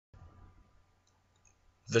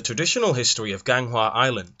The traditional history of Ganghwa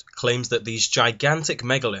Island claims that these gigantic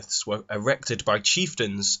megaliths were erected by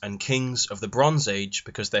chieftains and kings of the Bronze Age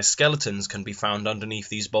because their skeletons can be found underneath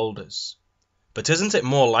these boulders. But isn't it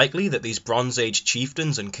more likely that these Bronze Age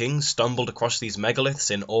chieftains and kings stumbled across these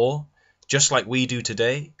megaliths in awe, just like we do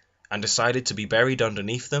today, and decided to be buried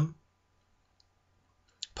underneath them?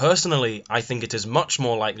 Personally, I think it is much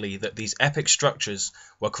more likely that these epic structures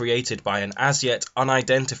were created by an as yet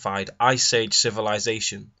unidentified Ice Age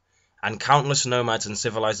civilization, and countless nomads and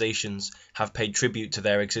civilizations have paid tribute to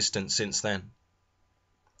their existence since then.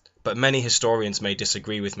 But many historians may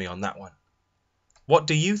disagree with me on that one. What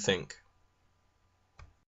do you think?